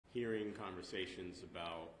hearing conversations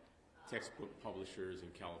about textbook publishers in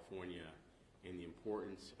California and the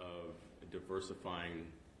importance of diversifying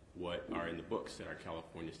what are in the books that our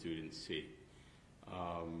California students see.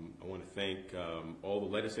 I want to thank all the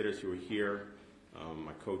legislators who are here,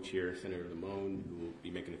 my co-chair, Senator Limón, who will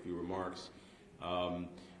be making a few remarks.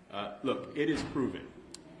 Look, it is proven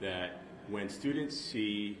that when students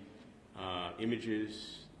see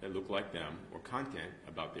images that look like them or content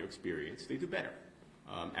about their experience, they do better,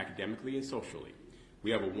 academically and socially.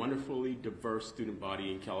 We have a wonderfully diverse student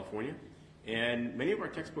body in California, and many of our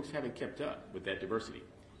textbooks haven't kept up with that diversity.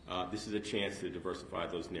 This is a chance to diversify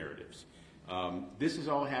those narratives. This is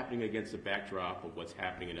all happening against the backdrop of what's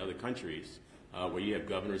happening in other countries, where you have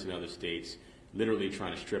governors in other states literally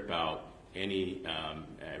trying to strip out any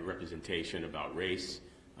representation about race,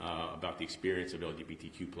 about the experience of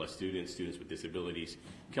LGBTQ+ students, students with disabilities.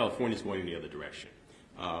 California's going in the other direction.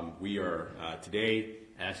 We are today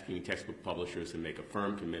asking textbook publishers to make a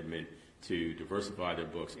firm commitment to diversify their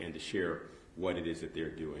books and to share what it is that they're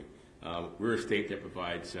doing. We're a state that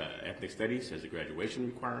provides ethnic studies as a graduation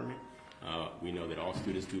requirement. We know that all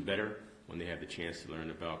students do better when they have the chance to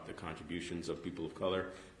learn about the contributions of people of color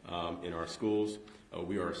in our schools.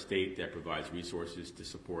 We are a state that provides resources to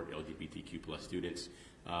support LGBTQ+ students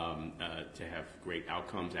to have great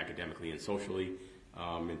outcomes academically and socially,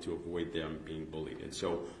 and to avoid them being bullied. And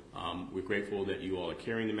so we're grateful that you all are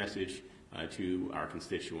carrying the message to our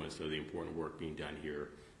constituents of the important work being done here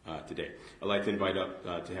today. I'd like to invite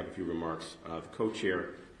up to have a few remarks the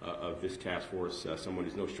co-chair of this task force, someone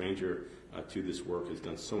who's no stranger to this work, has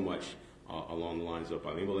done so much along the lines of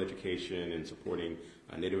bilingual education and supporting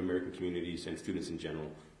Native American communities and students in general.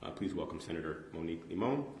 Please welcome Senator Monique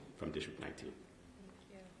Limón from District 19.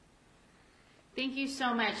 Thank you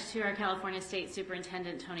so much to our California State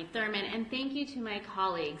Superintendent, Tony Thurmond, and thank you to my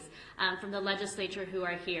colleagues from the legislature who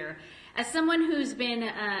are here. As someone who's been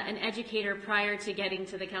an educator prior to getting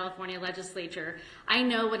to the California legislature, I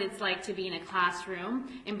know what it's like to be in a classroom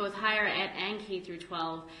in both higher ed and K through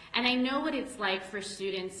 12, and I know what it's like for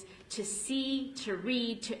students to see, to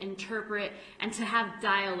read, to interpret, and to have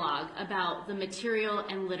dialogue about the material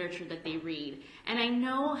and literature that they read. And I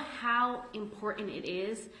know how important it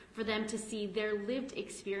is for them to see their lived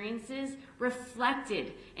experiences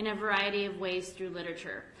reflected in a variety of ways through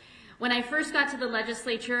literature. When I first got to the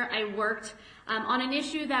legislature, I worked on an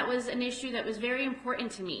issue that was very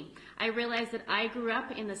important to me. I realized that I grew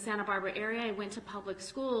up in the Santa Barbara area. I went to public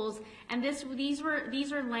schools, and these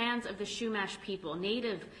are lands of the Chumash people,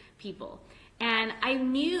 Native people. And I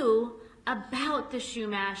knew about the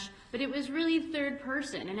Chumash, but it was really third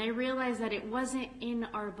person, and I realized that it wasn't in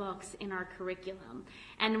our books, in our curriculum.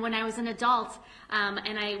 And when I was an adult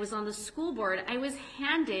and I was on the school board, I was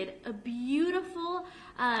handed a beautiful,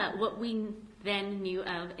 what we then knew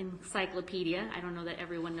of, encyclopedia. I don't know that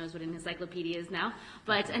everyone knows what an encyclopedia is now,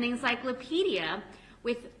 but an encyclopedia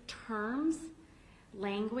with terms,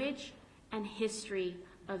 language, and history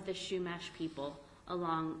of the Chumash people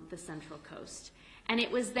along the Central Coast. And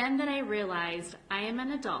it was then that I realized I am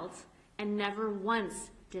an adult, and never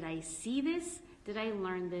once did I see this, did I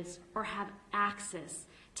learn this, or have access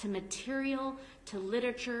to material, to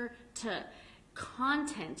literature, to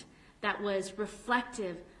content that was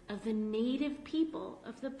reflective of the Native people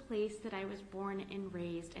of the place that I was born and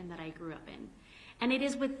raised and that I grew up in. And it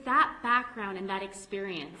is with that background and that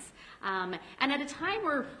experience, and at a time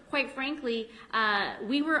where, quite frankly,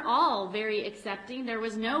 we were all very accepting. There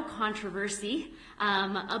was no controversy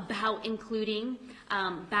about including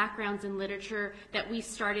backgrounds in literature, that we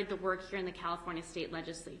started the work here in the California State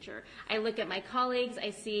Legislature. I look at my colleagues,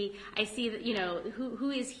 I see that, you know,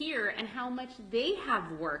 who is here and how much they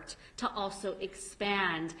have worked to also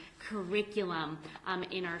expand curriculum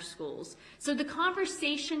in our schools. So the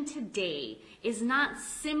conversation today is not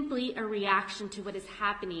simply a reaction to what is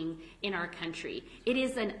happening in our country. It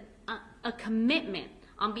is a commitment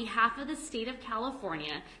on behalf of the state of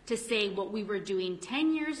California to say what we were doing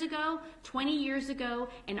 10 years ago, 20 years ago,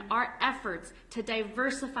 and our efforts to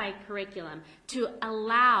diversify curriculum, to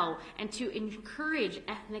allow and to encourage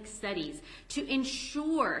ethnic studies, to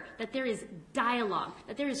ensure that there is dialogue,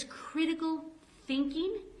 that there is critical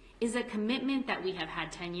thinking, is a commitment that we have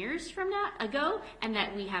had 10 years from now ago, and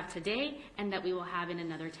that we have today, and that we will have in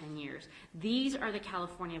another 10 years. These are the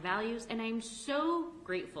California values, and I'm so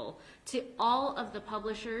grateful to all of the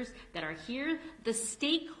publishers that are here, the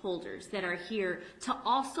stakeholders that are here, to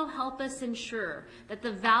also help us ensure that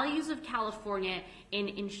the values of California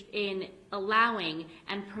in allowing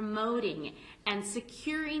and promoting and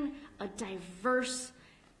securing a diverse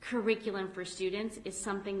curriculum for students is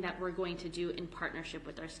something that we're going to do in partnership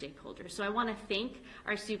with our stakeholders. So I want to thank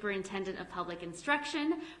our Superintendent of Public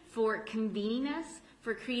Instruction for convening us,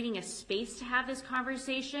 for creating a space to have this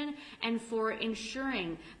conversation, and for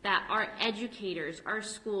ensuring that our educators, our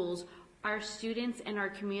schools, our students, and our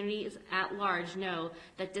communities at large know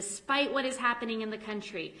that despite what is happening in the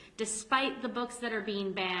country, despite the books that are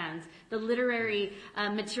being banned, the literary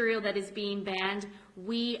material that is being banned,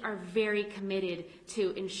 we are very committed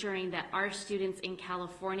to ensuring that our students in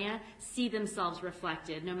California see themselves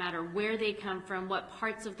reflected, no matter where they come from, what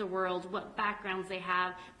parts of the world, what backgrounds they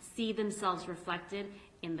have, see themselves reflected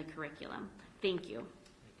in the curriculum. Thank you.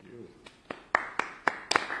 Thank you.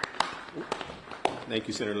 Thank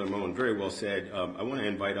you, Senator Limón. Very well said. I want to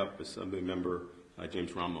invite up Assembly Member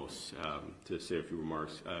James Ramos to say a few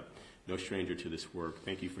remarks. No stranger to this work.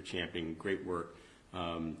 Thank you for championing great work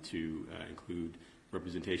to include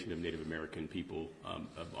representation of Native American people,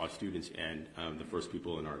 of our students, and the first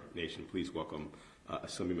people in our nation. Please welcome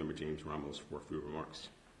Assembly Member James Ramos for a few remarks.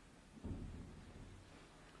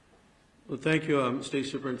 Well, thank you, State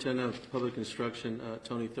Superintendent of Public Instruction,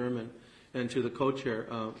 Tony Thurmond, and to the co-chair,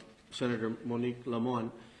 Senator Monique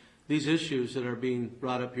Limón. These issues that are being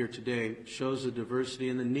brought up here today shows the diversity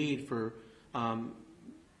and the need for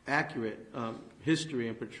accurate history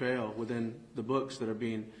and portrayal within the books that are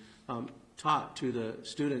being taught to the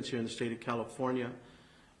students here in the state of California.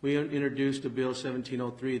 We introduced a bill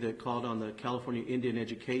 1703 that called on the California Indian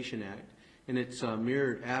Education Act, and it's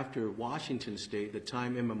mirrored after Washington State, the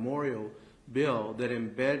time immemorial bill that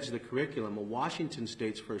embeds the curriculum of Washington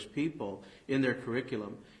State's first people in their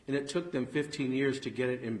curriculum, and it took them 15 years to get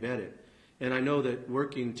it embedded. And I know that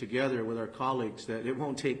working together with our colleagues that it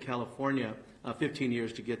won't take California 15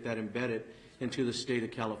 years to get that embedded into the state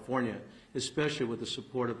of California, especially with the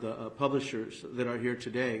support of the publishers that are here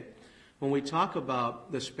today. When we talk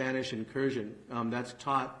about the Spanish incursion that's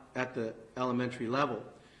taught at the elementary level,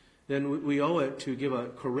 then we owe it to give a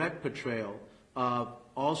correct portrayal of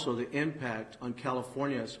also the impact on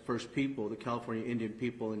California's first people, the California Indian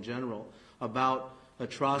people in general, about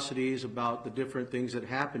atrocities, about the different things that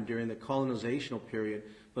happened during the colonizational period,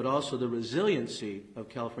 but also the resiliency of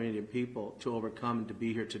California Indian people to overcome and to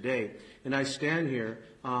be here today. And I stand here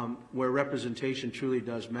where representation truly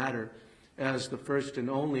does matter as the first and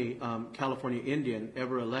only California Indian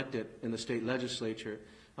ever elected in the state legislature.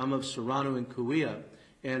 I'm of Serrano and Cahuilla,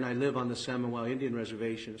 and I live on the San Manuel Indian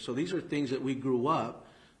Reservation. So these are things that we grew up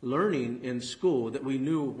learning in school that we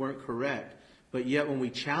knew weren't correct, but yet when we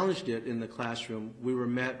challenged it in the classroom, we were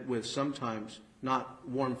met with sometimes not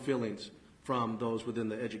warm feelings from those within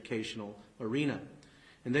the educational arena.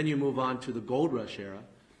 And then you move on to the Gold Rush era.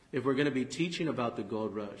 If we're going to be teaching about the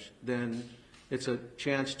Gold Rush, then it's a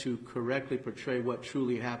chance to correctly portray what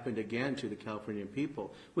truly happened again to the Californian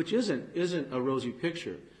people, which isn't a rosy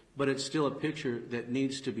picture, but it's still a picture that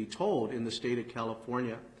needs to be told in the state of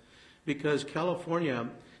California, because California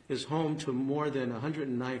is home to more than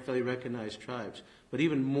 109 federally recognized tribes. But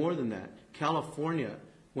even more than that, California,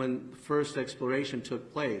 when the first exploration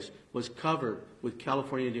took place, was covered with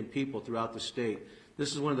California Indian people throughout the state.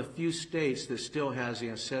 This is one of the few states that still has the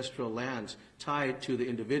ancestral lands tied to the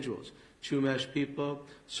individuals. Chumash people,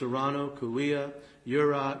 Serrano, Cahuilla,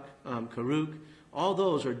 Yurok, Karuk, all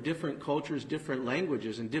those are different cultures, different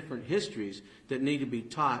languages, and different histories that need to be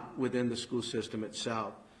taught within the school system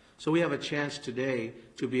itself. So we have a chance today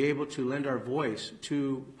to be able to lend our voice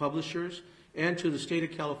to publishers and to the state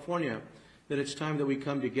of California that it's time that we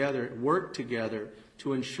come together, work together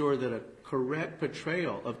to ensure that a correct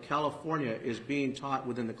portrayal of California is being taught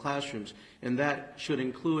within the classrooms, and that should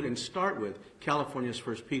include and start with California's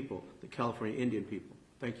first people, the California Indian people.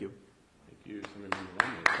 Thank you. Thank you, Senator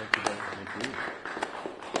Ramos. Thank you.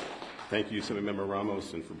 Thank you, Senator Member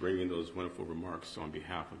Ramos, and for bringing those wonderful remarks on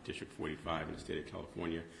behalf of District 45 in the state of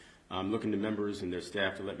California. I'm looking to members and their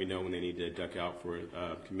staff to let me know when they need to duck out for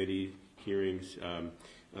committee hearings.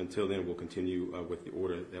 Until then, we'll continue with the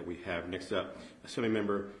order that we have. Next up, Assembly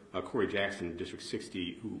Member Corey Jackson, District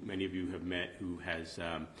 60, who many of you have met, who has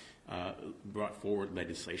brought forward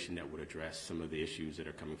legislation that would address some of the issues that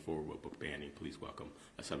are coming forward with book banning. Please welcome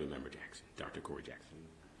Assembly Member Jackson, Dr. Corey Jackson.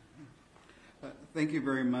 Thank you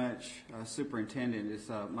very much, Superintendent. It's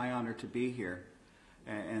my honor to be here,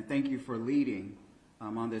 and thank you for leading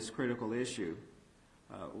on this critical issue.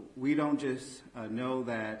 We don't just know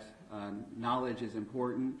that knowledge is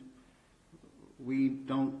important. We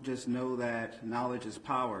don't just know that knowledge is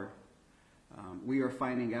power. We are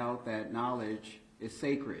finding out that knowledge is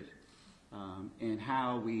sacred in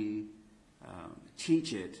how we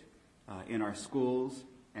teach it in our schools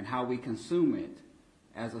and how we consume it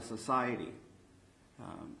as a society.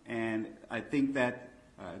 And I think that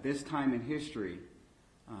this time in history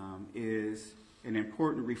is an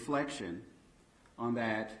important reflection on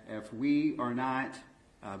that if we are not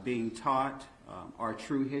being taught our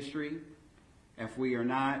true history, if we are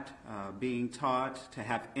not being taught to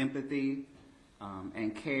have empathy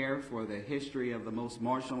and care for the history of the most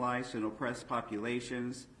marginalized and oppressed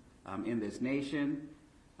populations in this nation,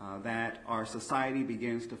 that our society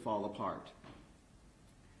begins to fall apart.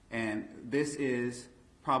 And this is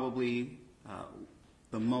probably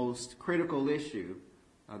the most critical issue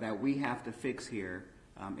that we have to fix here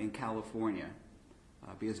in California,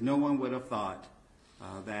 because no one would have thought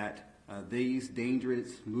that these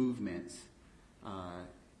dangerous movements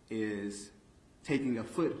is taking a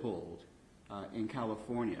foothold in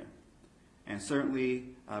California, and certainly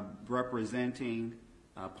representing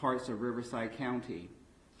parts of Riverside County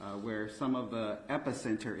where some of the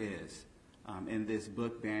epicenter is in this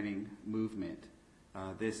book banning movement,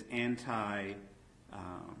 this anti-history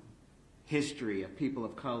of people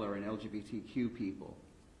of color and LGBTQ people.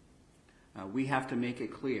 We have to make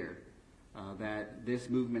it clear that this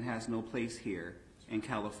movement has no place here in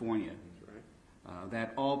California,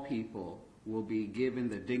 that all people will be given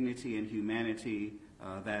the dignity and humanity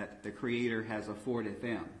that the Creator has afforded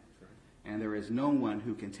them. And there is no one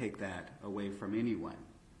who can take that away from anyone.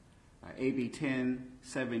 AB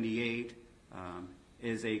 1078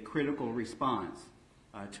 is a critical response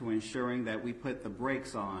to ensuring that we put the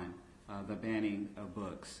brakes on the banning of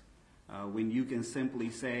books. When you can simply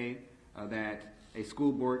say that a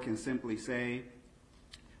school board can simply say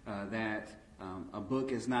that a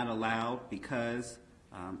book is not allowed because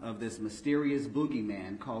of this mysterious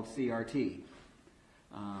boogeyman called CRT,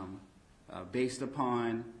 based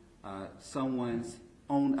upon someone's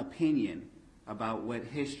own opinion about what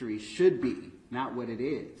history should be, not what it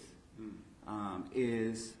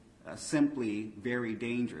is simply very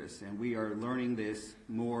dangerous. And we are learning this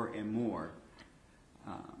more and more.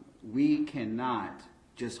 We cannot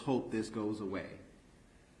just hope this goes away.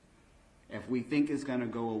 If we think it's going to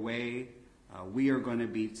go away, we are going to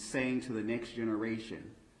be saying to the next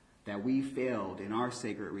generation that we failed in our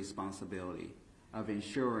sacred responsibility of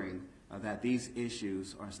ensuring that these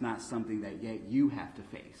issues are not something that yet you have to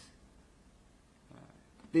face.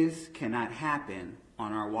 This cannot happen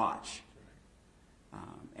on our watch.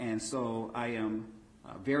 And so I am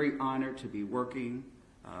very honored to be working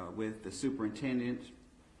with the superintendent,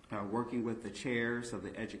 working with the chairs of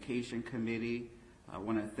the Education Committee. I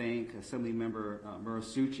want to thank Assemblymember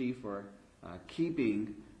Murasuchi for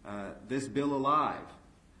keeping this bill alive,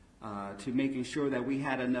 to making sure that we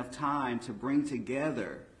had enough time to bring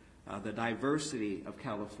together the diversity of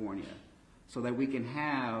California so that we can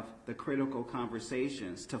have the critical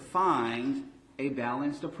conversations to find a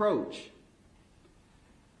balanced approach.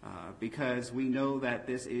 Because we know that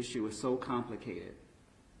this issue is so complicated,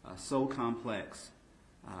 so complex,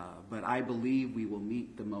 but I believe we will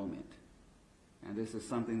meet the moment. And this is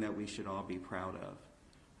something that we should all be proud of.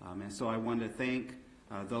 And so I want to thank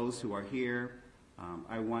those who are here.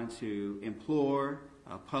 I want to implore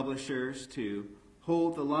publishers to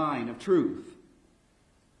hold the line of truth.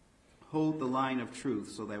 Hold the line of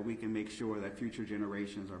truth so that we can make sure that future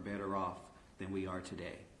generations are better off than we are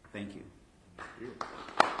today. Thank you. Thank you.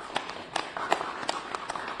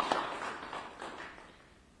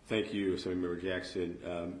 Thank you, Assemblymember Jackson.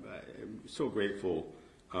 I'm so grateful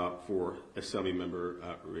for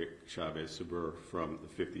Assemblymember Rick Chavez-Sabur from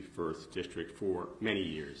the 51st District for many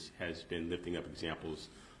years has been lifting up examples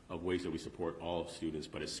of ways that we support all students,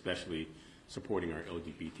 but especially supporting our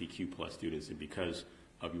LGBTQ+ students. And because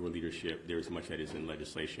of your leadership, there is much that is in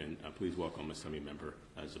legislation. Please welcome Assemblymember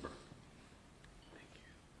Sabur.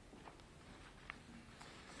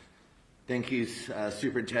 Thank you,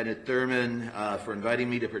 Superintendent Thurmond, for inviting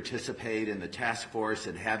me to participate in the task force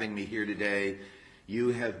and having me here today. You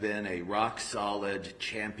have been a rock-solid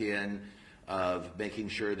champion of making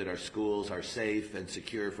sure that our schools are safe and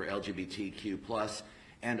secure for LGBTQ+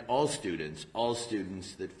 and all students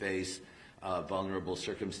that face vulnerable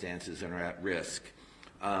circumstances and are at risk.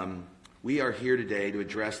 We are here today to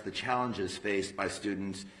address the challenges faced by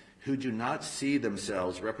students who do not see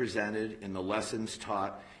themselves represented in the lessons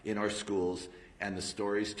taught in our schools and the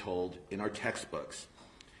stories told in our textbooks.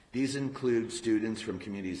 These include students from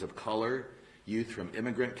communities of color, youth from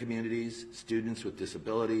immigrant communities, students with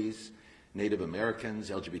disabilities, Native Americans,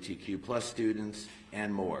 LGBTQ+ students,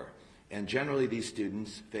 and more. And generally, these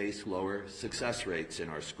students face lower success rates in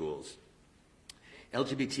our schools.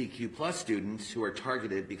 LGBTQ+ students who are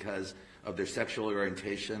targeted because of their sexual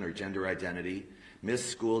orientation or gender identity missed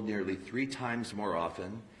school nearly 3 times more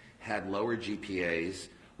often, had lower GPAs,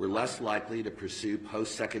 were less likely to pursue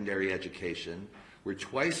post-secondary education, were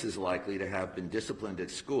twice as likely to have been disciplined at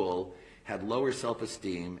school, had lower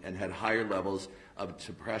self-esteem, and had higher levels of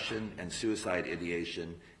depression and suicide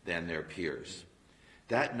ideation than their peers.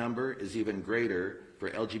 That number is even greater for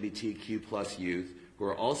LGBTQ+ youth who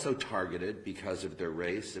are also targeted because of their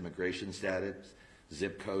race, immigration status,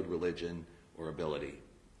 zip code, religion, or ability.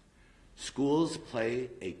 Schools play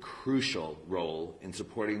a crucial role in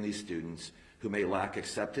supporting these students who may lack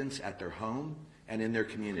acceptance at their home and in their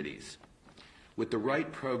communities. With the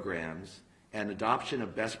right programs and adoption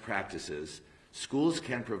of best practices, schools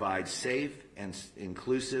can provide safe and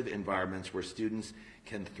inclusive environments where students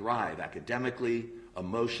can thrive academically,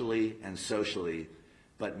 emotionally, and socially,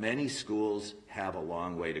 but many schools have a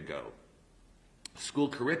long way to go. School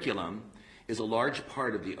curriculum is a large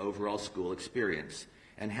part of the overall school experience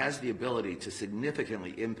and has the ability to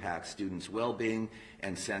significantly impact students' well-being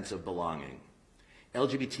and sense of belonging.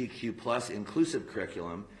 LGBTQ+ inclusive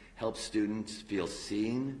curriculum helps students feel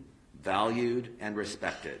seen, valued, and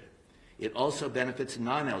respected. It also benefits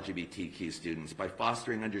non-LGBTQ students by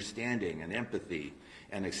fostering understanding and empathy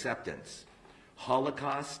and acceptance.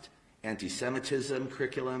 Holocaust, anti-Semitism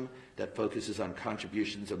curriculum that focuses on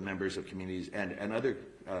contributions of members of communities and other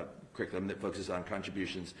curriculum that focuses on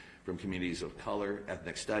contributions from communities of color,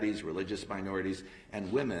 ethnic studies, religious minorities, and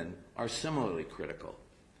women are similarly critical.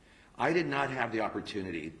 I did not have the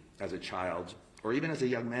opportunity as a child or even as a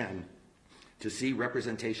young man to see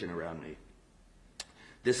representation around me.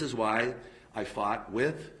 This is why I fought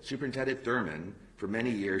with Superintendent Thurmond for many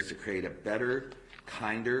years to create a better,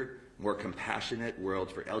 kinder, more compassionate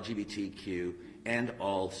world for LGBTQ and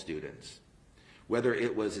all students, whether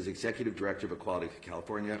it was as Executive Director of Equality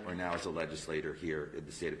California or now as a legislator here in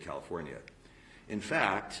the state of California. In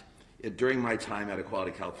fact, during my time at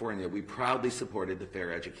Equality California, we proudly supported the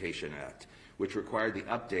Fair Education Act, which required the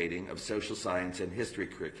updating of social science and history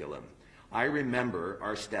curriculum. I remember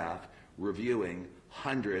our staff reviewing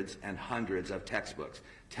hundreds and hundreds of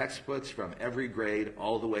textbooks from every grade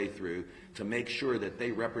all the way through to make sure that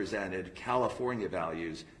they represented California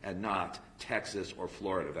values and not Texas or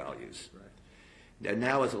Florida values. Right. And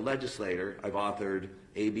now as a legislator, I've authored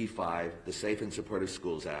AB 5, the Safe and Supportive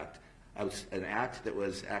Schools Act, an act that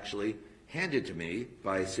was actually handed to me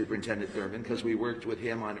by Superintendent Thurmond because we worked with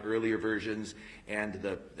him on earlier versions and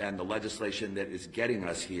the legislation that is getting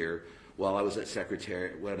us here while I was at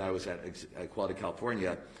Equality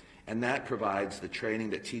California, and that provides the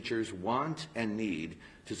training that teachers want and need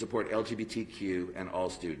to support LGBTQ and all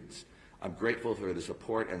students. I'm grateful for the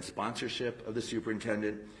support and sponsorship of the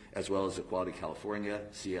superintendent, as well as Equality California,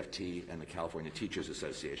 CFT, and the California Teachers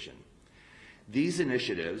Association. These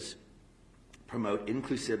initiatives promote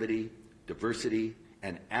inclusivity, diversity,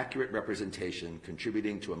 and accurate representation,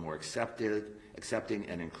 contributing to a more accepting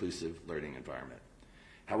and inclusive learning environment.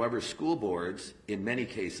 However, school boards, in many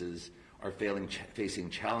cases, are facing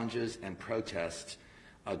challenges and protests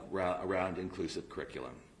around inclusive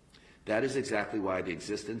curriculum. That is exactly why the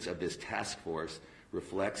existence of this task force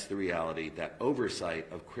reflects the reality that oversight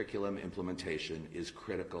of curriculum implementation is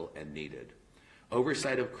critical and needed.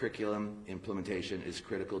 Oversight of curriculum implementation is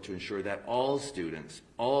critical to ensure that all students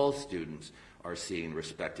are seen,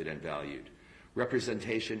 respected, and valued.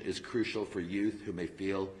 Representation is crucial for youth who may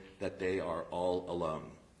feel that they are all alone.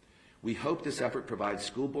 We hope this effort provides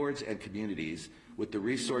school boards and communities with the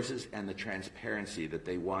resources and the transparency that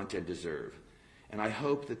they want and deserve. And I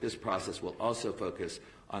hope that this process will also focus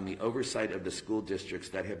on the oversight of the school districts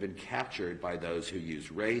that have been captured by those who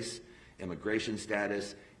use race, immigration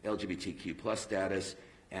status, LGBTQ+ status,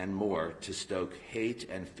 and more to stoke hate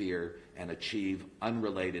and fear and achieve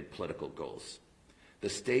unrelated political goals. The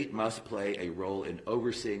state must play a role in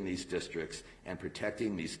overseeing these districts and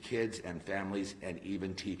protecting these kids and families and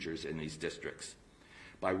even teachers in these districts.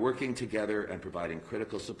 By working together and providing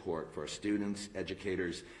critical support for students,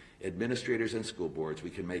 educators, administrators, and school boards, we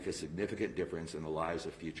can make a significant difference in the lives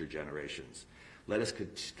of future generations. Let us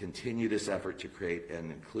continue this effort to create an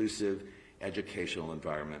inclusive educational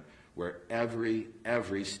environment where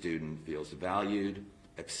every student feels valued,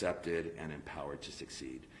 accepted, and empowered to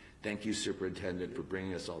succeed. Thank you, Superintendent, for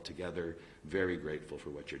bringing us all together. Very grateful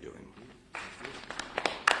for what you're doing.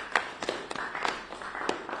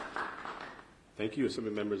 Thank you,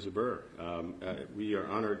 Assembly Member Zuber. We are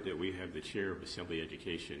honored that we have the Chair of Assembly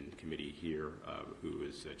Education Committee here, who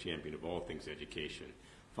is a champion of all things education,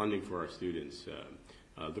 funding for our students,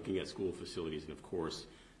 looking at school facilities, and of course,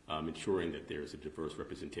 ensuring that there is a diverse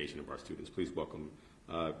representation of our students. Please welcome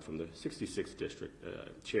from the 66th District,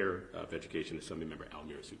 Chair of Education, Assemblymember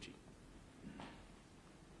Almira Suchi.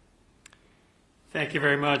 Thank you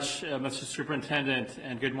very much, Mr. Superintendent,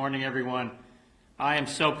 and good morning, everyone. I am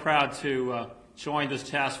so proud to join this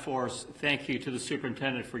task force. Thank you to the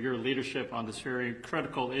Superintendent for your leadership on this very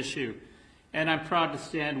critical issue. And I'm proud to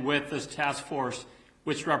stand with this task force,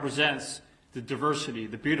 which represents the diversity,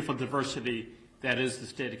 the beautiful diversity that is the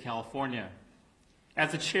state of California.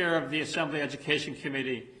 As the chair of the Assembly Education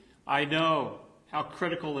Committee, I know how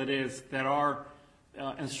critical it is that our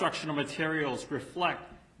instructional materials reflect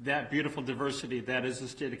that beautiful diversity that is the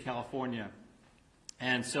state of California.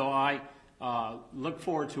 And so I look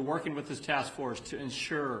forward to working with this task force to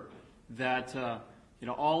ensure that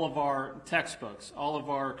all of our textbooks, all of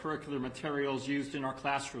our curricular materials used in our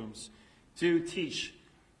classrooms do teach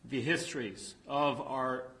the histories of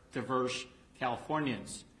our diverse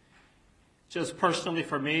Californians. Just personally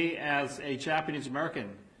for me, as a Japanese American,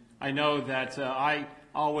 I know that I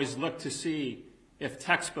always look to see if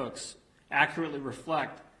textbooks accurately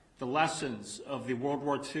reflect the lessons of the World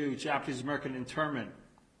War II Japanese American internment,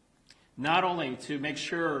 not only to make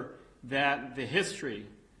sure that the history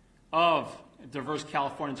of diverse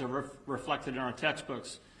Californians are reflected in our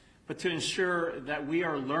textbooks, but to ensure that we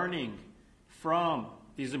are learning from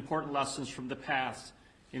these important lessons from the past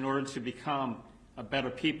in order to become a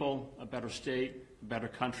better people, a better state, a better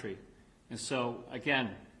country. And so,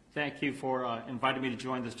 again, thank you for inviting me to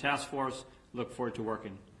join this task force. Look forward to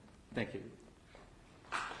working. Thank you.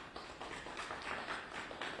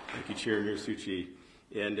 Thank you, Chair Nursuchi.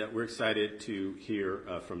 And we're excited to hear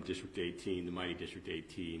from District 18, the mighty District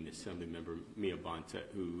 18, Assemblymember Mia Bonta,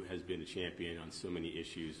 who has been a champion on so many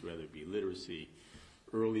issues, whether it be literacy,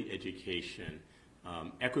 early education,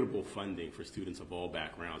 equitable funding for students of all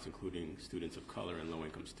backgrounds, including students of color and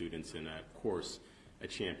low-income students, and, of course, a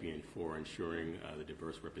champion for ensuring the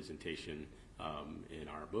diverse representation in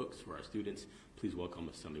our books for our students. Please welcome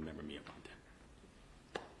Assemblymember Mia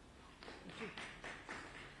Bonta.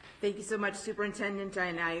 Thank you so much, Superintendent,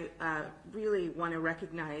 and I really want to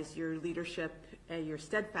recognize your leadership, your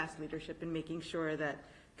steadfast leadership in making sure that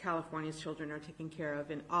California's children are taken care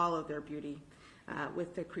of in all of their beauty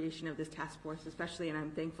with the creation of this task force, especially, and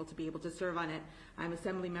I'm thankful to be able to serve on it. I'm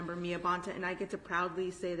Assemblymember Mia Bonta, and I get to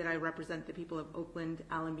proudly say that I represent the people of Oakland,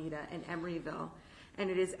 Alameda, and Emeryville.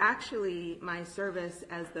 And it is actually my service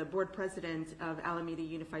as the board president of Alameda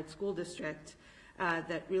Unified School District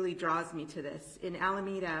that really draws me to this. In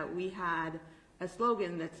Alameda, we had a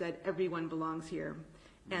slogan that said, "Everyone belongs here."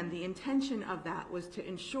 And the intention of that was to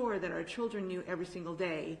ensure that our children knew every single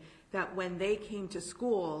day that when they came to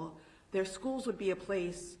school, their schools would be a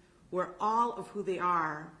place where all of who they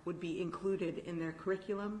are would be included in their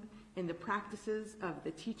curriculum, in the practices of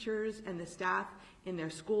the teachers and the staff in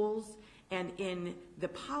their schools, and in the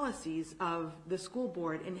policies of the school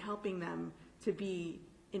board in helping them to be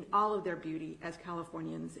in all of their beauty as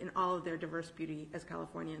Californians, in all of their diverse beauty as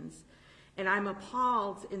Californians. And I'm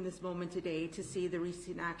appalled in this moment today to see the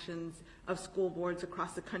recent actions of school boards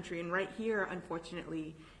across the country, and right here,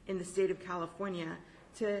 unfortunately, in the state of California,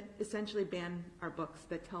 to essentially ban our books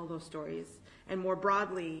that tell those stories. And more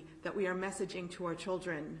broadly, that we are messaging to our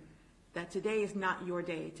children that today is not your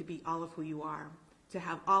day to be all of who you are, to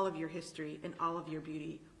have all of your history and all of your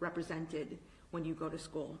beauty represented when you go to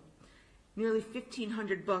school. Nearly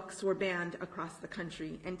 1,500 books were banned across the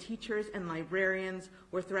country, and teachers and librarians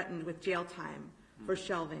were threatened with jail time for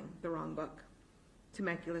shelving the wrong book.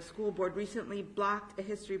 Temecula School Board recently blocked a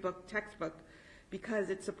history book textbook because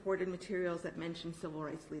it supported materials that mentioned civil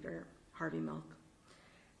rights leader Harvey Milk.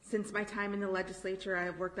 Since my time in the legislature, I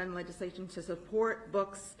have worked on legislation to support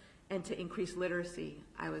books and to increase literacy.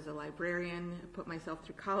 I was a librarian, put myself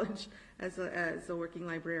through college as a working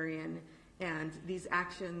librarian, and these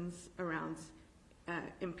actions around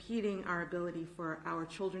impeding our ability for our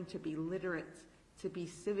children to be literate, to be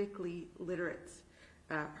civically literate,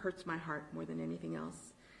 hurts my heart more than anything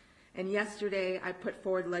else. And yesterday, I put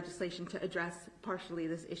forward legislation to address partially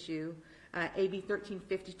this issue. AB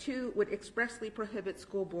 1352 would expressly prohibit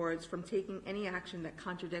school boards from taking any action that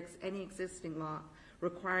contradicts any existing law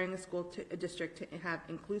requiring a district to have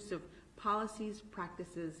inclusive policies,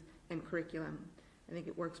 practices, and curriculum. I think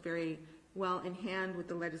it works very well in hand with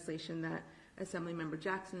the legislation that Assemblymember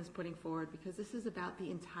Jackson is putting forward, because this is about the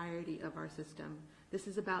entirety of our system. This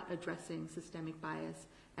is about addressing systemic bias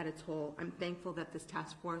at its whole. I'm thankful that this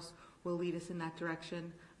task force will lead us in that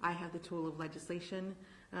direction. I have the tool of legislation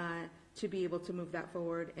to be able to move that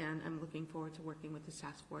forward, and I'm looking forward to working with this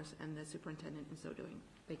task force and the superintendent in so doing.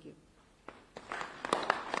 Thank you.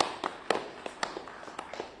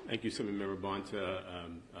 Thank you, Assemblymember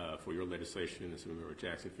Bonta, for your legislation, and Assemblymember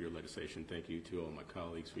Jackson for your legislation. Thank you to all my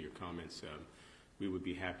colleagues for your comments. we would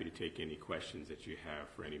be happy to take any questions that you have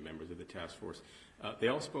for any members of the task force. They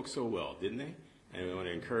all spoke so well, didn't they? And we want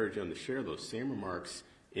to encourage them to share those same remarks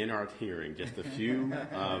in our hearing, just a few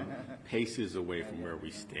paces away from where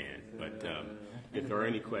we stand. But if there are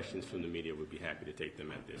any questions from the media, we'd be happy to take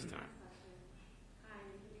them at this time.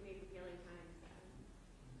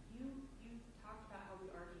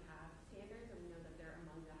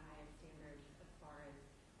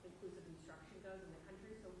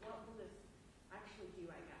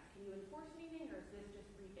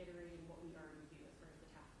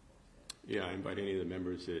 Yeah, I invite any of the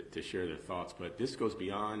members to share their thoughts, but this goes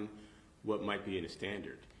beyond what might be in a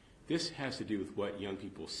standard. This has to do with what young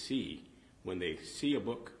people see when they see a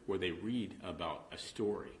book or they read about a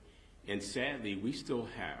story. And sadly, we still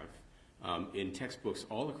have, in textbooks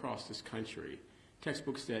all across this country,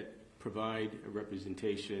 textbooks that provide a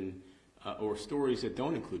representation or stories that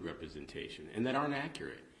don't include representation and that aren't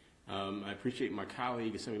accurate. I appreciate my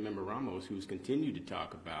colleague, Assemblymember Ramos, who's continued to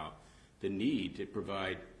talk about the need to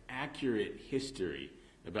provide accurate history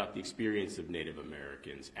about the experience of Native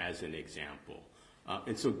Americans as an example.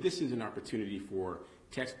 And so this is an opportunity for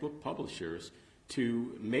textbook publishers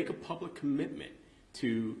to make a public commitment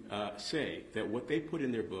to say that what they put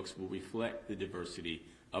in their books will reflect the diversity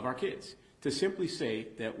of our kids. To simply say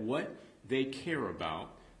that what they care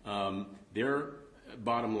about, their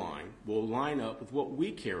bottom line, will line up with what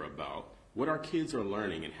we care about, what our kids are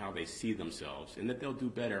learning and how they see themselves, and that they'll do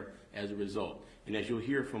better as a result. And as you'll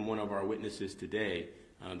hear from one of our witnesses today,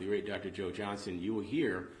 the great Dr. Joe Johnson, you will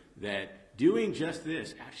hear that doing just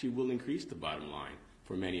this actually will increase the bottom line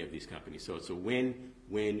for many of these companies. So it's a win,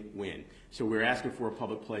 win, win. So we're asking for a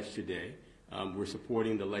public pledge today. We're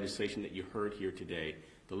supporting the legislation that you heard here today.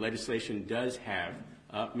 The legislation does have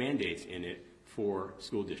mandates in it for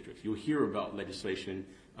school districts. You'll hear about legislation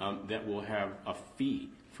that will have a fee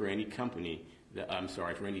for any company,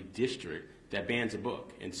 for any district that bans a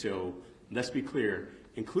book. And so let's be clear,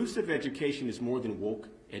 inclusive education is more than woke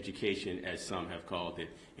education, as some have called it.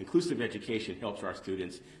 Inclusive education helps our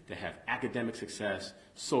students to have academic success,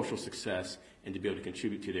 social success, and to be able to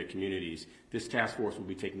contribute to their communities. This task force will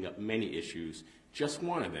be taking up many issues. Just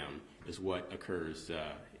one of them is what occurs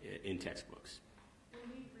in textbooks. When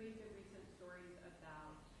we read the recent stories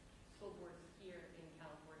about school boards here in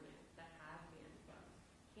California that have banned books,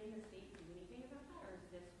 can the state do anything about that, or is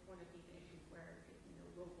this one of these issues where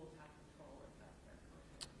locals have control if that's their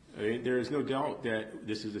control? There is no doubt that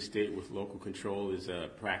this is a state with local control is a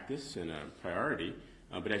practice and a priority.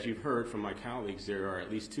 But as you've heard from my colleagues, there are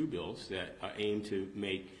at least two bills that aim to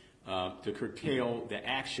to curtail the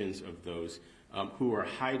actions of those who are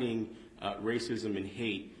hiding racism and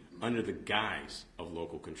hate under the guise of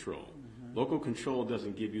local control. Mm-hmm. Local control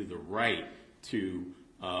doesn't give you the right to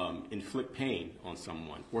inflict pain on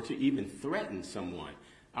someone or to even threaten someone.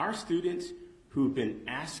 Our students who've been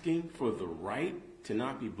asking for the right to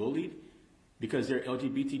not be bullied because they're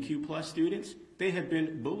LGBTQ plus students, they have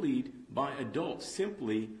been bullied by adults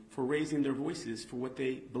simply for raising their voices for what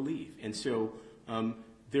they believe. And so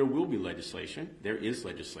there will be legislation, there is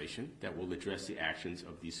legislation that will address the actions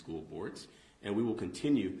of these school boards, and we will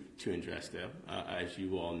continue to address them. As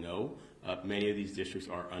you all know, many of these districts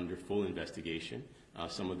are under full investigation,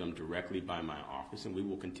 some of them directly by my office, and we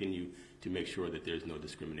will continue to make sure that there's no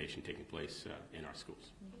discrimination taking place in our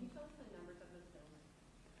schools. Can you tell us the numbers of those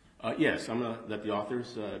bills? Yes, I'm going to let the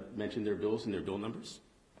authors mention their bills and their bill numbers.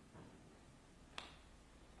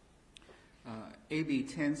 AB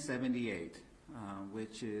 1078,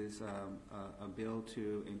 which is a bill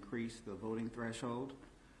to increase the voting threshold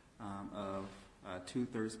of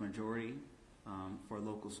 2/3 majority for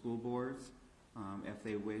local school boards if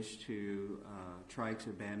they wish to try to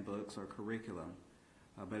ban books or curriculum.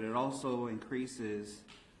 But it also increases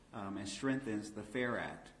and strengthens the FAIR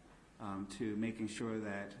Act to making sure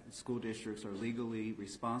that school districts are legally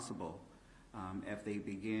responsible if they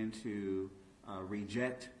begin to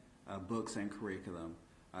reject books and curriculum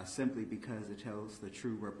simply because it tells the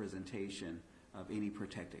true representation of any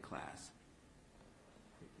protected class.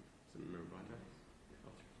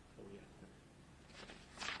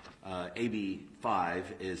 AB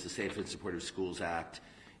 5 is the Safe and Supportive Schools Act.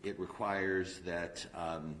 It requires that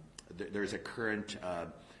there's a current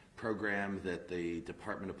program that the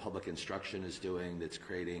Department of Public Instruction is doing that's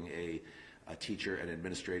creating a teacher and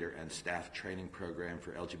administrator and staff training program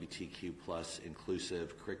for LGBTQ plus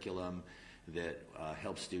inclusive curriculum that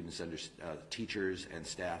helps students, teachers and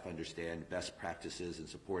staff understand best practices in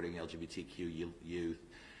supporting LGBTQ youth,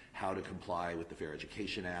 how to comply with the Fair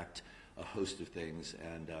Education Act, a host of things,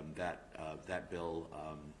 and that bill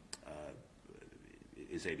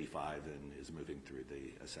is AB 5 and is moving through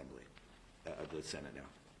the Assembly. the Senate now.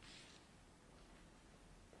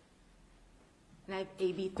 And I have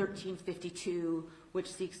AB 1352,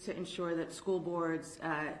 which seeks to ensure that school boards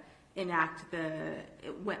enact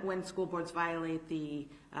when school boards violate the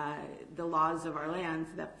laws of our land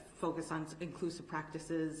that focus on inclusive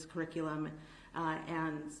practices, curriculum,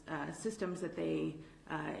 and systems, that they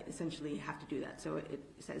essentially have to do that. So it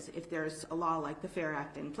says if there's a law like the FAIR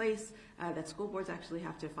Act in place, that school boards actually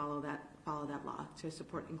have to follow that law to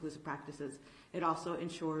support inclusive practices. It also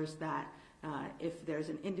ensures that if there's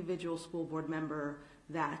an individual school board member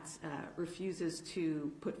that refuses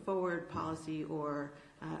to put forward policy or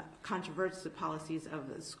controverts the policies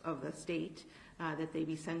of the state, that they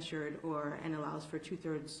be censured and allows for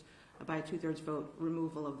by a two-thirds vote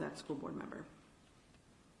removal of that school board member.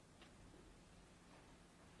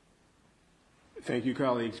 Thank you,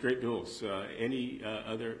 colleagues. Great bills. Any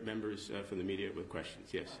other members from the media with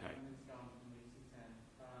questions? Yes. Hi.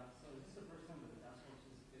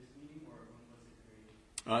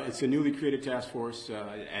 It's a newly created task force,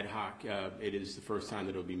 ad hoc. It is the first time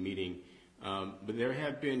that it'll be meeting. But there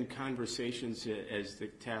have been conversations as the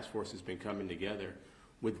task force has been coming together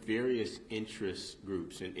with various interest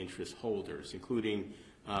groups and interest holders, including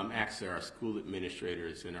AXA, our school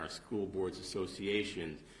administrators, and our school boards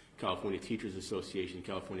associations, California Teachers Association,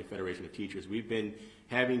 California Federation of Teachers. We've been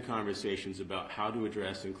having conversations about how to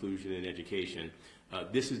address inclusion in education.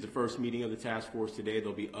 This is the first meeting of the task force today.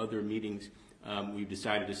 There'll be other meetings. We've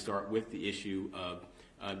decided to start with the issue of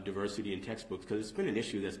diversity in textbooks because it's been an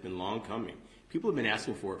issue that's been long coming. People have been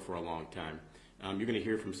asking for it for a long time. You're going to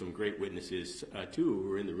hear from some great witnesses, too,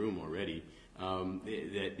 who are in the room already. And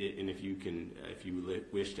if you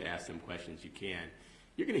wish to ask them questions, you can.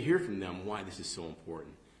 You're going to hear from them why this is so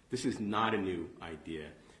important. This is not a new idea.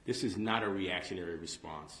 This is not a reactionary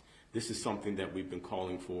response. This is something that we've been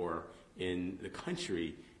calling for in the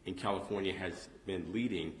country, and California has been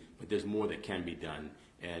leading, but there's more that can be done.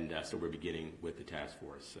 And so we're beginning with the task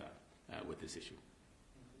force with this issue.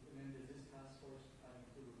 And then does this task force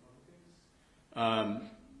include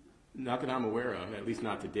Republicans? Not that I'm aware of, at least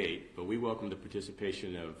not to date, but we welcome the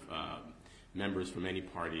participation of members from any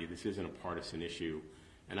party. This isn't a partisan issue.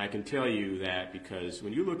 And I can tell you that because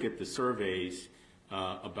when you look at the surveys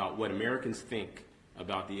about what Americans think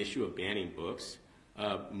about the issue of banning books,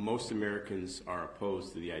 most Americans are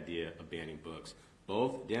opposed to the idea of banning books,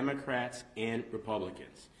 both Democrats and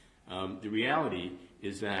Republicans. The reality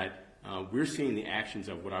is that we're seeing the actions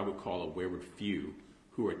of what I would call a wayward few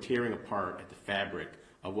who are tearing apart at the fabric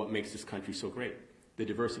of what makes this country so great, the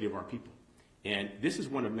diversity of our people. And this is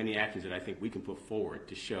one of many actions that I think we can put forward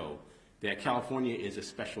to show that California is a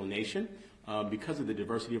special nation because of the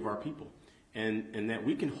diversity of our people, and that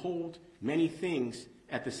we can hold many things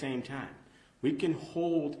at the same time. We can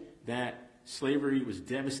hold that slavery was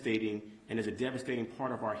devastating and is a devastating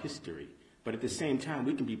part of our history, but at the same time,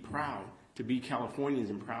 we can be proud to be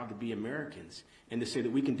Californians and proud to be Americans, and to say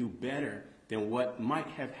that we can do better than what might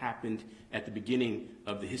have happened at the beginning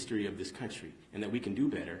of the history of this country, and that we can do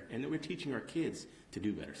better, and that we're teaching our kids to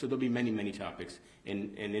do better. So there'll be many, many topics,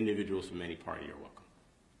 and individuals from any party are welcome.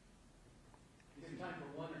 We have time for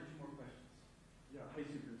one or two more questions. Yeah, hi,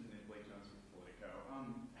 Superintendent Blake Jones with Politico.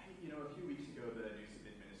 A few weeks ago, the Newsom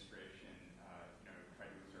administration,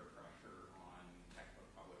 tried to exert pressure on textbook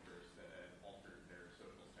publishers that had altered their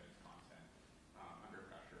social studies content under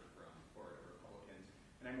pressure from Florida Republicans.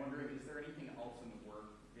 And I'm wondering, is there anything else in the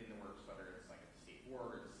works, whether it's like at the state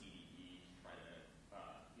board or the CDE, to try to,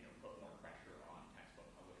 put more pressure on textbook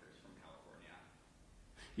publishers from California?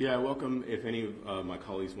 Yeah, welcome. If any of my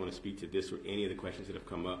colleagues want to speak to this or any of the questions that have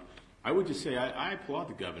come up, I would just say I applaud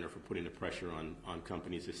the governor for putting the pressure on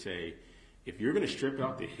companies to say, if you're going to strip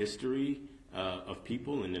out the history of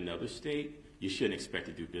people in another state, you shouldn't expect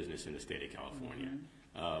to do business in the state of California.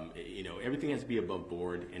 Mm-hmm. Everything has to be above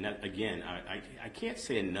board. And that, again, I can't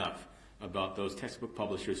say enough about those textbook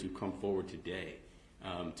publishers who come forward today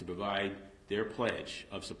to provide their pledge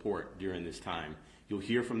of support during this time. You'll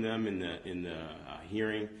hear from them in the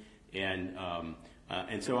hearing, and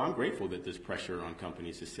so I'm grateful that there's pressure on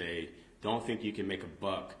companies to say, don't think you can make a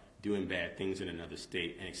buck doing bad things in another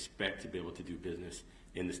state and expect to be able to do business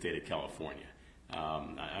in the state of California.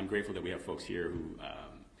 I'm grateful that we have folks here who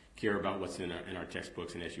care about what's in our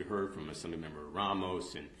textbooks, and as you heard from Assemblymember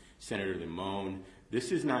Ramos and Senator Limón,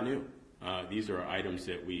 this is not new. These are items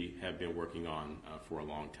that we have been working on for a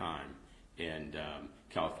long time, and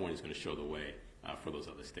California is going to show the way for those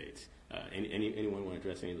other states. Anyone want to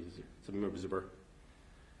address any of those? Assemblymember Zuber?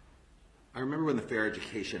 I remember when the Fair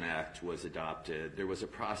Education Act was adopted, there was a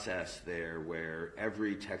process there where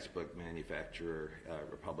every textbook manufacturer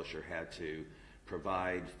or publisher had to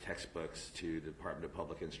provide textbooks to the Department of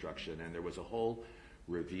Public Instruction. And there was a whole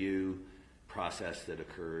review process that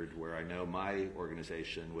occurred where I know my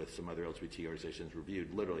organization with some other LGBT organizations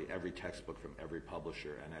reviewed literally every textbook from every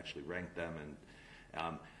publisher and actually ranked them.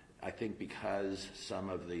 And I think because some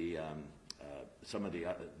of the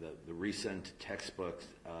recent textbooks,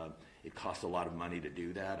 it costs a lot of money to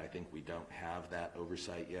do that. I think we don't have that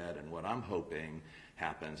oversight yet. And what I'm hoping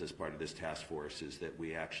happens as part of this task force is that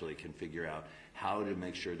we actually can figure out how to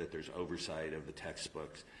make sure that there's oversight of the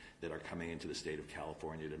textbooks that are coming into the state of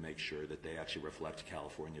California to make sure that they actually reflect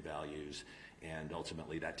California values. And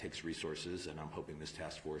ultimately that takes resources, and I'm hoping this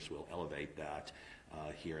task force will elevate that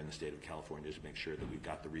here in the state of California to make sure that we've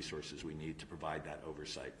got the resources we need to provide that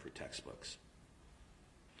oversight for textbooks.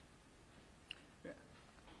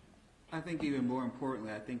 I think even more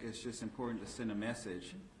importantly, I think it's just important to send a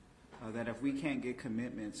message that if we can't get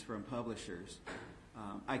commitments from publishers,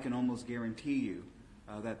 I can almost guarantee you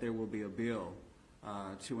that there will be a bill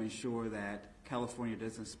to ensure that California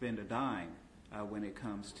doesn't spend a dime when it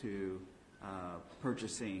comes to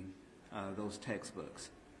purchasing those textbooks.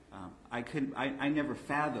 I never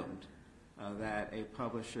fathomed that a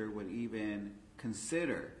publisher would even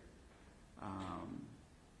consider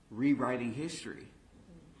rewriting history.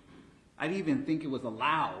 I didn't even think it was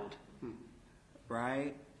allowed,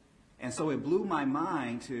 right? And so it blew my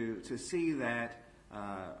mind to see that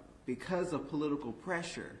because of political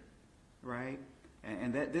pressure, right?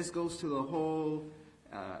 And that this goes to the whole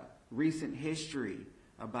recent history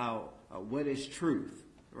about what is truth,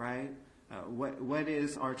 right? What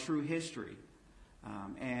is our true history?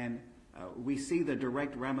 And we see the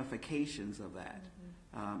direct ramifications of that.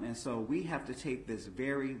 And so we have to take this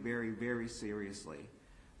very, very, very seriously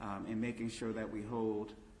in making sure that we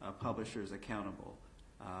hold publishers accountable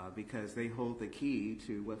because they hold the key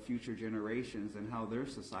to what future generations and how their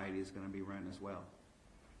society is going to be run as well.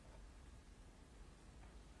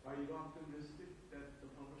 Are you optimistic that the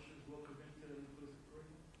publishers will commit to the implicit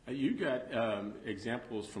curriculum? You got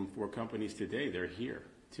examples from 4 companies today. They're here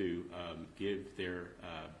to give their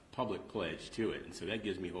public pledge to it. And so that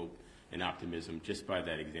gives me hope and optimism just by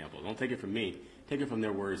that example. Don't take it from me. Take it from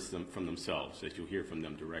their words from themselves, that you'll hear from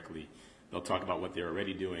them directly. They'll talk about what they're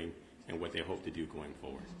already doing and what they hope to do going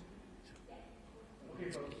forward.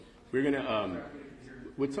 Okay, folks. We're going to,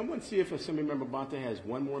 would someone see if Assembly Member Bonta has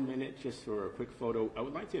one more minute just for a quick photo? I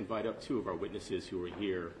would like to invite up 2 of our witnesses who are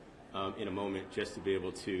here in a moment just to be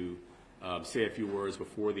able to say a few words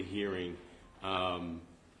before the hearing. But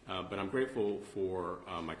I'm grateful for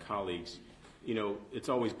my colleagues. You know, it's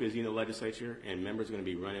always busy in the legislature, and members are going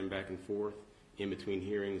to be running back and forth in between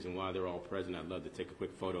hearings, and while they're all present, I'd love to take a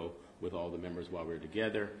quick photo with all the members while we're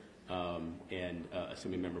together, and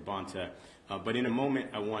Assembly Member Bonta. But in a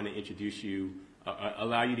moment, I want to introduce you,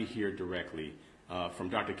 allow you to hear directly from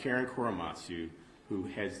Dr. Karen Korematsu, who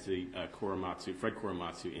heads the Fred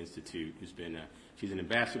Korematsu Institute, who's been, she's an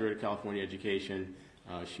ambassador to California education.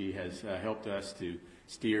 She has helped us to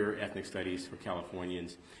steer ethnic studies for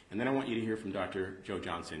Californians. And then I want you to hear from Dr. Joe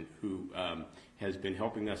Johnson, who has been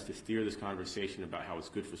helping us to steer this conversation about how it's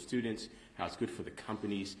good for students, how it's good for the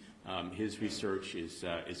companies. His research is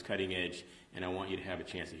cutting edge, and I want you to have a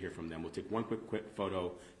chance to hear from them. We'll take one quick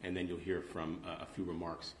photo, and then you'll hear from a few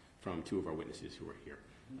remarks from 2 of our witnesses who are here.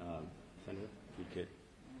 Senator, if you could.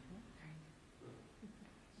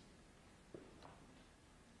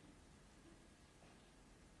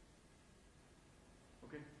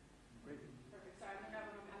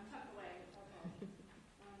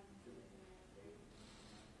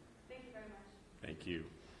 Thank you.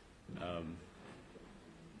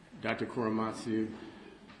 Dr. Korematsu,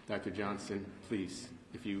 Dr. Johnson, please,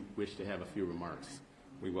 if you wish to have a few remarks,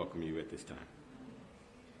 we welcome you at this time.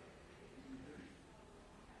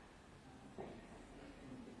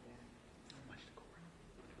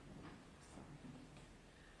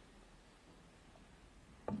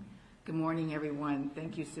 Good morning, everyone.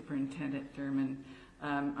 Thank you, Superintendent Thurmond,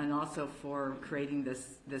 and also for creating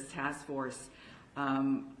this task force.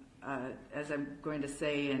 As I'm going to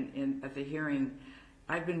say at the hearing,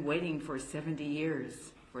 I've been waiting for 70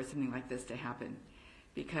 years for something like this to happen,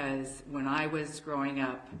 because when I was growing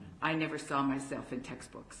up, I never saw myself in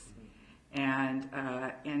textbooks. And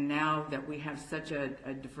now that we have such a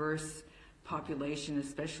diverse population,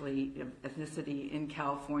 especially ethnicity in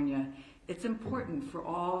California, it's important for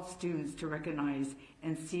all students to recognize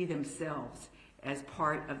and see themselves as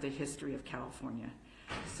part of the history of California.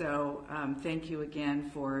 So thank you again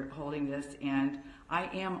for holding this, and I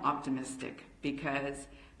am optimistic because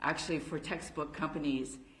actually for textbook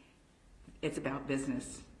companies, it's about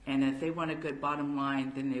business, and if they want a good bottom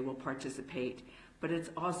line, then they will participate. but it's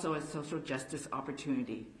also a social justice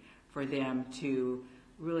opportunity for them to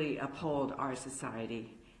really uphold our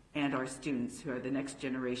society and our students who are the next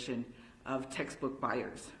generation of textbook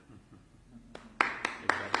buyers.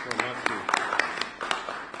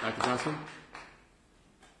 Dr. Johnson?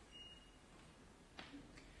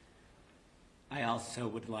 I also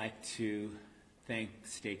would like to thank the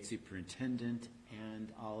State Superintendent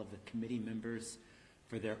and all of the committee members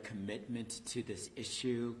for their commitment to this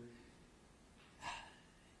issue.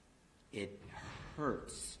 It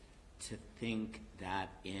hurts to think that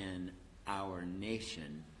in our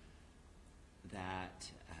nation that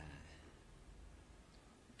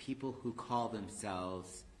people who call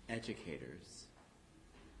themselves educators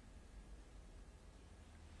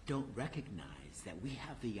don't recognize that we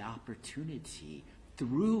have the opportunity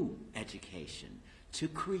through education to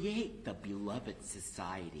create the beloved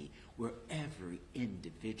society where every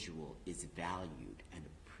individual is valued and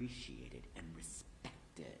appreciated and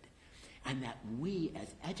respected, and that we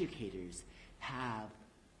as educators have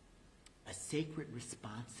a sacred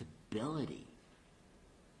responsibility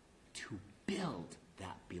to build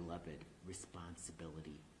that beloved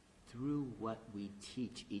responsibility through what we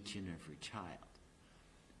teach each and every child.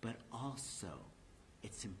 But also,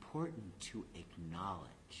 it's important to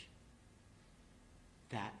acknowledge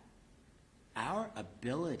that our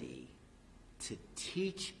ability to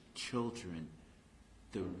teach children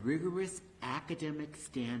the rigorous academic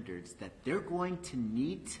standards that they're going to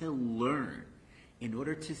need to learn in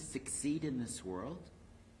order to succeed in this world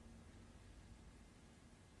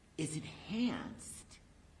is enhanced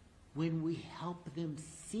when we help them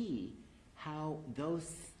see how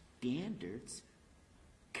those standards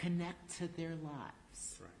connect to their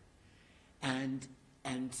lives. Right.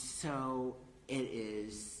 And so it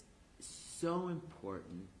is so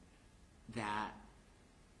important that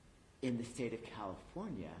in the state of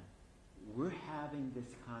California, we're having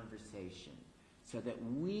this conversation so that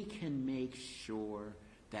we can make sure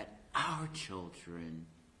that our children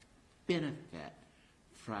benefit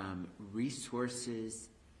from resources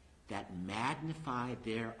that magnify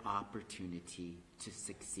their opportunity to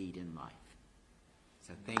succeed in life.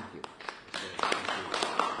 So thank you.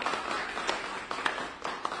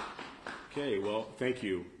 Okay, well, thank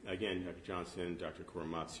you again, Dr. Johnson, Dr.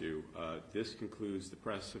 Korematsu. This concludes the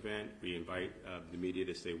press event. We invite the media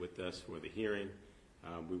to stay with us for the hearing.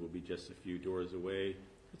 We will be just a few doors away.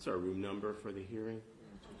 What's our room number for the hearing?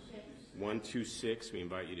 126. We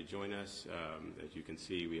invite you to join us. As you can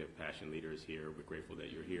see, we have passion leaders here. We're grateful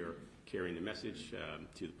that you're here carrying the message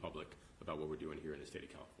to the public about what we're doing here in the state of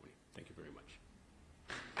California. Thank you very much.